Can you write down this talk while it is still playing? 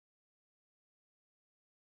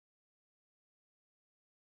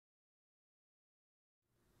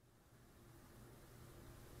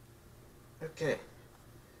Okay,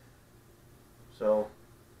 so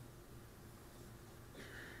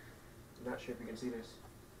I'm not sure if you can see this.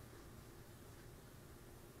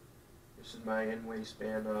 This is my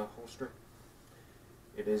in-waistband holster.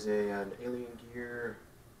 It is an Alien Gear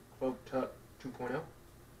Cloak Tuck 2.0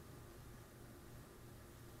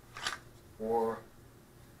 or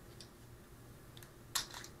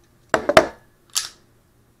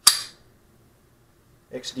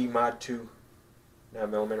XD Mod 2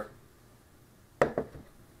 9mm.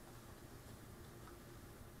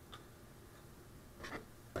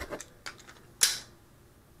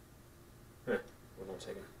 Hold on a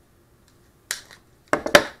second.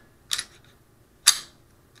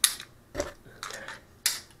 Okay.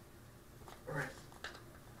 Alright.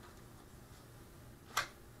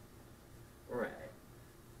 Alright.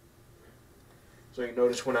 So you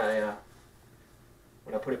notice when I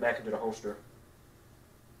put it back into the holster,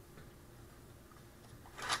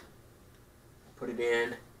 put it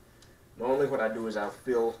in, normally what I do is I'll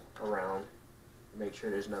feel around, make sure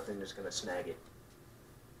there's nothing that's going to snag it.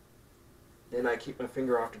 Then I keep my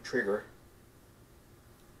finger off the trigger,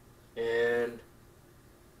 and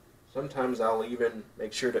sometimes I'll even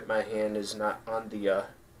make sure that my hand is not on the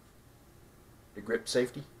grip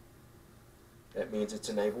safety. That means it's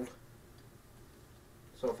enabled.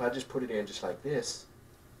 So if I just put it in just like this,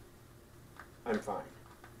 I'm fine.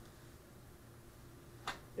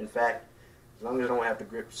 In fact, as long as I don't have the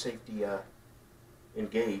grip safety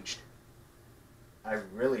engaged, I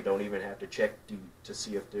really don't even have to check to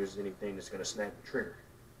see if there's anything that's going to snag the trigger.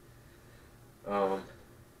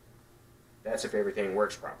 That's if everything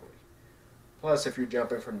works properly. Plus, if you're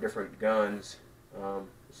jumping from different guns,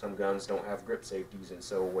 some guns don't have grip safeties, and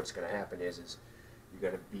so what's going to happen is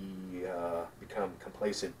you're going to become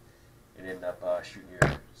complacent and end up shooting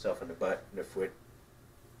yourself in the butt, in the foot,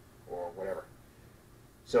 or whatever.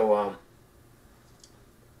 So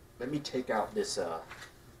let me take out this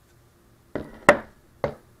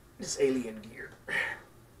this Alien Gear.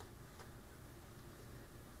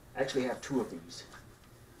 I actually have two of these.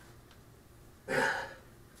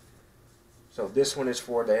 So this one is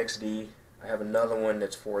for the XD. I have another one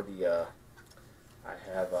that's for the I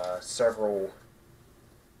have several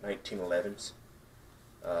 1911s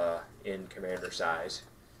in commander size,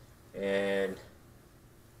 and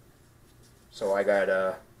so I got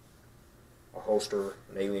a holster,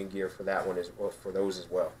 an Alien Gear for that one as well, for those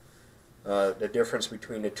as well. The difference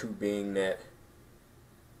between the two being that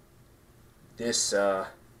this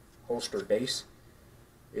holster base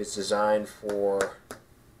is designed for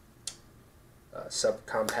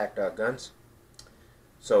subcompact guns.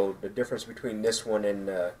 So the difference between this one and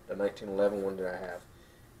the 1911 one that I have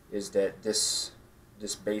is that this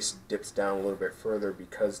base dips down a little bit further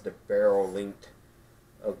because the barrel length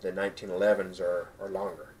of the 1911s are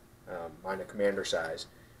longer. Mine are commander size,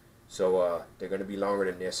 so they're going to be longer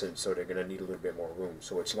than this, and so they're going to need a little bit more room.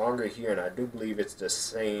 So it's longer here, and I do believe it's the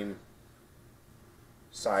same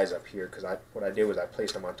size up here, because what I did was I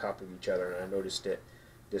placed them on top of each other, and I noticed that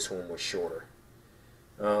this one was shorter.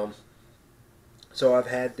 So I've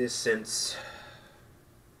had this since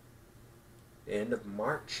the end of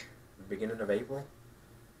March, the beginning of April,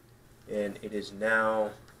 and it is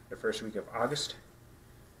now the first week of August.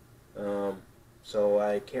 So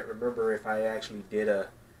I can't remember if I actually did an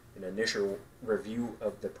initial review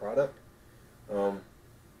of the product.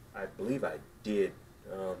 I believe I did.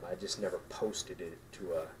 I just never posted it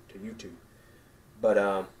to YouTube.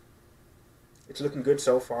 But it's looking good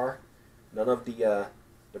so far. None of the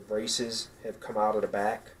braces have come out of the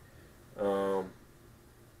back.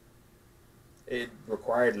 It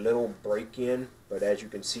required little break-in, but as you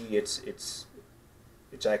can see, it's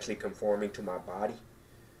actually conforming to my body.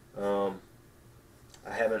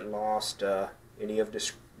 I haven't lost any of the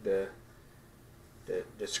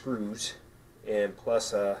screws, and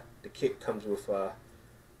plus the kit comes with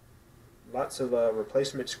lots of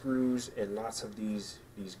replacement screws and lots of these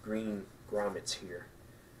green grommets here,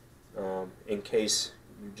 in case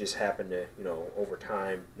you just happen to, over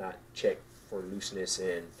time not check for looseness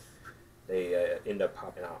and they end up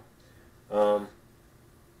popping out.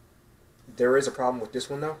 There is a problem with this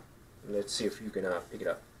one though. Let's see if you can pick it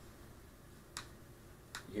up.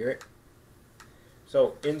 You hear it?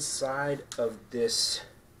 So inside of this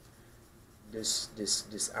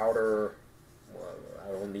outer, well,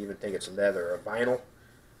 I don't even think it's leather, a vinyl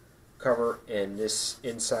cover, and this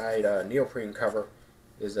inside neoprene cover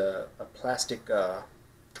is a plastic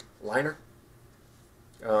liner.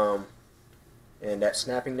 And that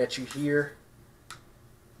snapping that you hear,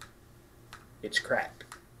 it's cracked.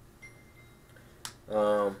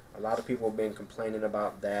 A lot of people have been complaining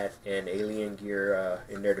about that, and Alien Gear,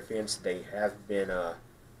 in their defense, they have been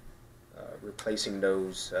replacing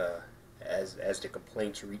those as the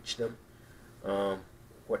complaints reach them.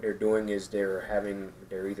 What they're doing is they're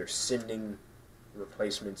either sending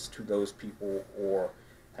replacements to those people or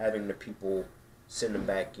having the people send them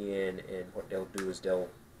back in, and what they'll do is they'll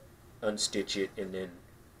unstitch it and then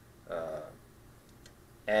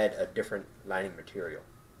add a different lining material.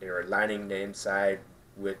 They're lining the inside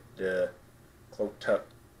with the Cloak Tuck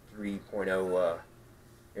 3.0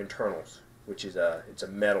 internals, which is it's a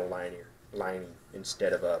metal lining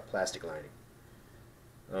instead of a plastic lining.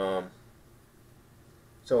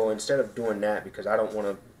 So instead of doing that, because I don't want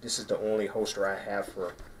to, this is the only holster I have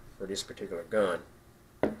for this particular gun,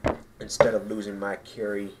 instead of losing my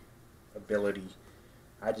carry ability,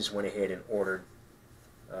 I just went ahead and ordered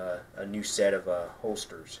a new set of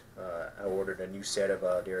holsters. I ordered a new set of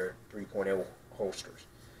their 3.0 holsters.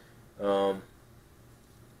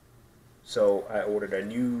 So I ordered a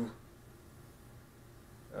new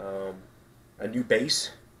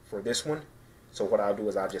base for this one. So what I'll do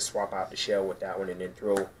is I'll just swap out the shell with that one and then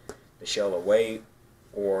throw the shell away,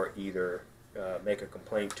 or either make a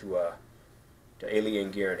complaint to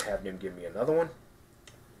Alien Gear and have them give me another one.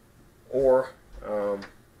 Or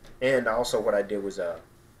and also what I did was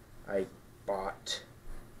I bought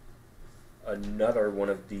another one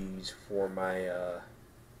of these for my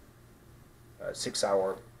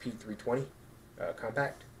 6-hour P320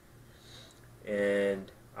 compact, and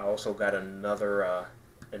I also got another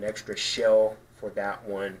an extra shell for that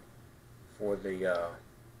one for the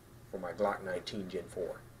for my Glock 19 Gen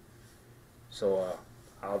 4. So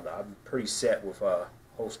I'm pretty set with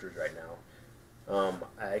holsters right now.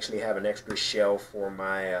 I actually have an extra shell for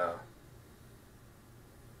my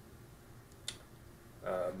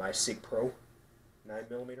my SIG Pro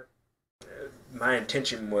 9mm. My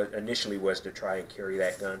intention initially was to try and carry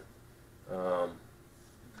that gun.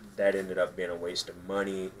 That ended up being a waste of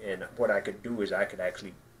money, and what I could do is I could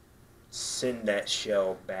actually send that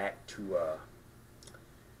shell back to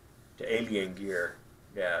Alien Gear.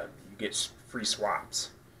 Yeah, you get free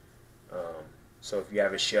swaps. So if you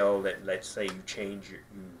have a shell that, let's say you change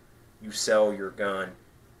you sell your gun,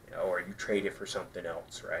 or you trade it for something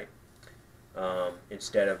else, right?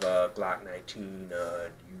 Instead of a Glock 19,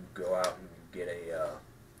 you go out and you get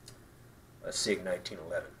a SIG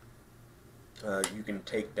 1911. You can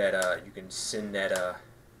take that, you can send that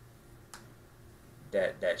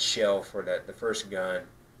that shell for the first gun,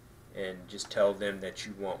 and just tell them that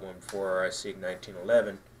you want one for a SIG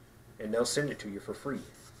 1911, and they'll send it to you for free.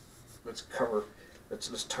 Let's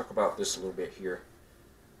talk about this a little bit here.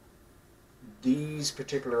 These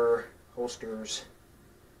particular holsters,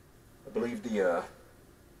 I believe the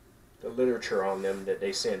literature on them that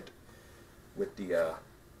they sent with the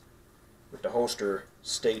holster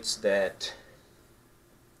states that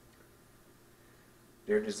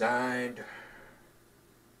they're designed,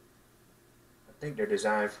 I think they're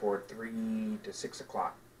designed for 3 to 6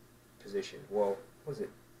 o'clock position. Well, what was it?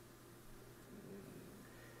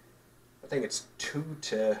 I think it's 2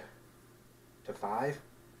 to 5.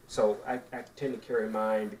 So I tend to carry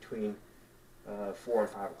mine between 4 and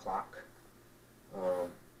 5 o'clock.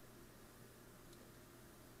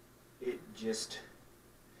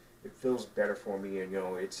 It feels better for me, and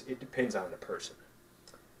it depends on the person.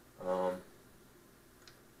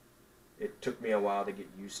 It took me a while to get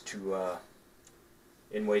used to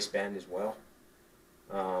in waistband as well,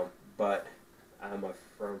 but I'm a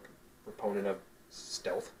firm proponent of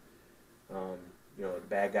stealth. The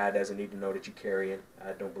bad guy doesn't need to know that you're carrying.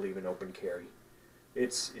 I don't believe in open carry.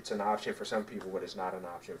 It's an option for some people, but it's not an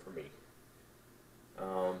option for me.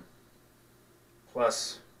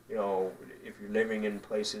 Plus, if you're living in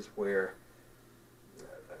places where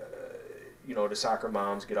the soccer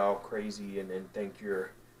moms get all crazy and then think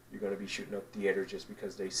you're going to be shooting up theaters just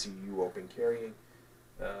because they see you open carrying,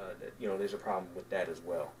 there's a problem with that as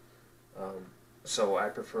well. So I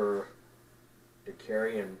prefer to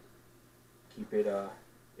carry and keep it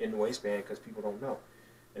in the waistband, because people don't know,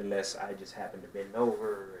 unless I just happen to bend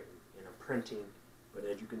over and I'm printing. But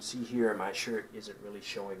as you can see here, my shirt isn't really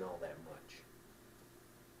showing all that much.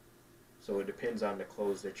 So it depends on the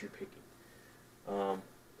clothes that you're picking.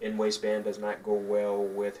 In waistband does not go well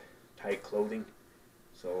with tight clothing.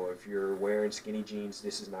 So if you're wearing skinny jeans,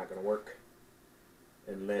 this is not going to work,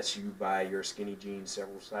 unless you buy your skinny jeans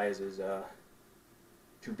several sizes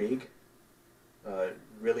too big.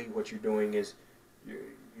 Really what you're doing is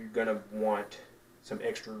you're going to want some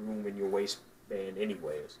extra room in your waistband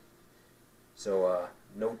anyways. So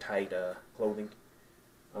no tight clothing.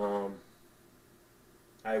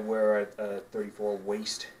 I I wear a 34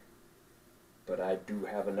 waist, but I do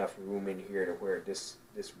have enough room in here to where this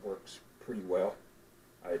works pretty well.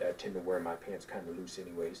 I tend to wear my pants kind of loose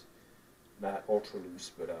anyways, not ultra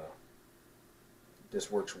loose, but this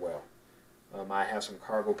works well. I have some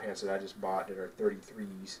cargo pants that I just bought that are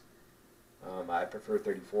 33s. I prefer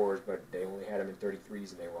 34s, but they only had them in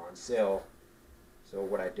 33s and they were on sale. So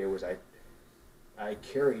what I did was I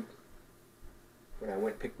carried when I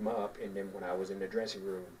went and picked them up, and then when I was in the dressing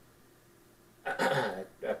room, I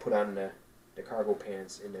put on the cargo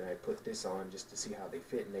pants, and then I put this on just to see how they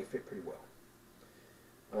fit, and they fit pretty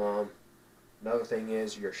well. Another thing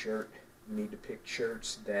is your shirt. You need to pick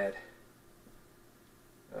shirts that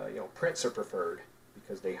prints are preferred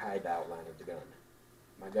because they hide the outline of the gun.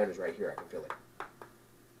 My gun is right here, I can feel it,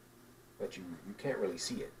 but you can't really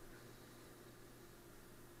see it.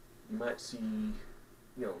 You might see,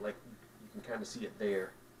 like you can kind of see it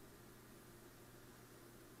there,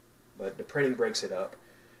 but the printing breaks it up.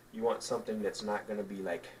 You want something that's not going to be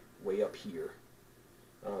like way up here.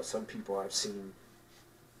 Some people I've seen,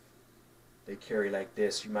 they carry like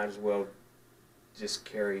this. You might as well just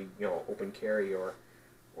carry, open carry or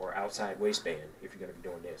outside waistband if you're going to be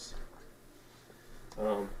doing this.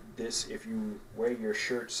 If you wear your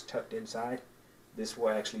shirts tucked inside, this will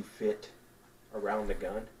actually fit around the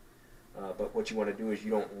gun. But what you want to do is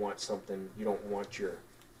you don't want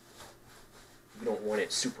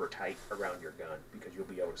it super tight around your gun because you'll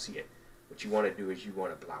be able to see it. What you want to do is you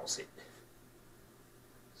want to blouse it,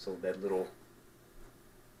 so that little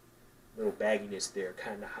bagginess there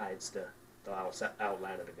kind of hides the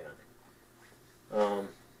outline of the gun.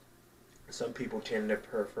 Some people tend to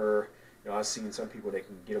prefer, I've seen some people that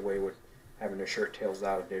can get away with having their shirt tails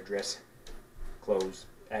out of their dress clothes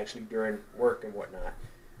actually during work and whatnot.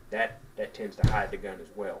 That tends to hide the gun as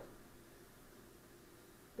well.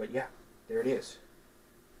 But yeah, there it is.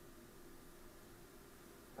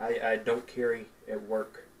 I don't carry at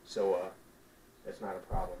work, so that's not a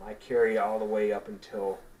problem. I carry all the way up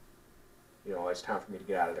until it's time for me to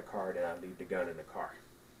get out of the car, then I leave the gun in the car.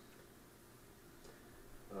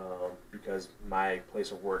 Because my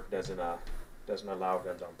place of work doesn't allow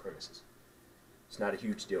guns on premises. It's not a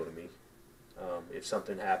huge deal to me. If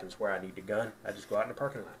something happens where I need the gun, I just go out in the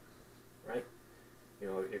parking lot, right?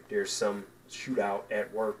 If there's some shootout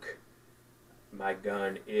at work, my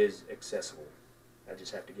gun is accessible. I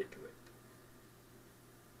just have to get to it.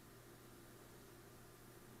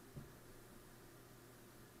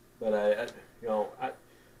 But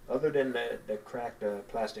other than the cracked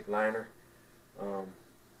plastic liner,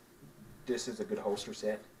 this is a good holster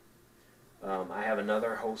set. I have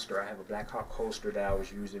another holster. I have a Black Hawk holster that I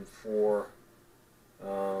was using for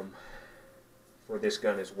this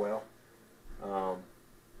gun as well.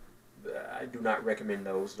 I do not recommend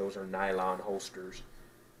those. Those are nylon holsters,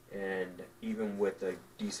 and even with a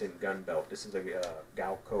decent gun belt, this is a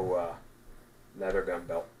Galco leather gun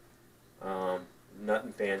belt.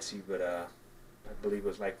 Nothing fancy, but I believe it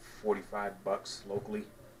was like 45 bucks locally.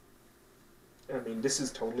 I mean, this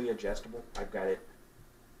is totally adjustable. I've got it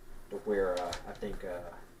to where I think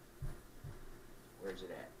where's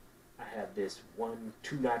it at? I have this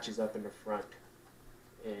 2 notches up in the front,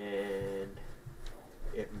 and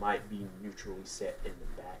it might be neutrally set in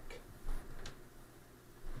the back.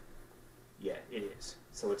 Yeah, it is.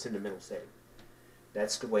 So it's in the middle setting.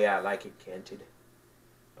 That's the way I like it canted.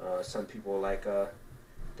 Some people like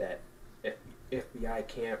that FBI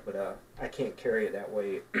cant, but I can't carry it that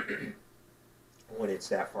way when it's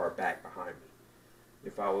that far back behind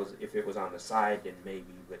me. If it was on the side, then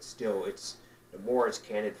maybe, but still, the more it's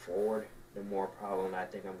canted forward, the more problem I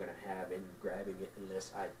think I'm going to have in grabbing it,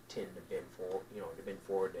 unless I tend to bend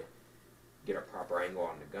forward, to get a proper angle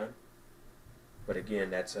on the gun. But again,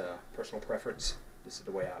 that's a personal preference. This is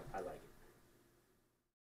the way I like it.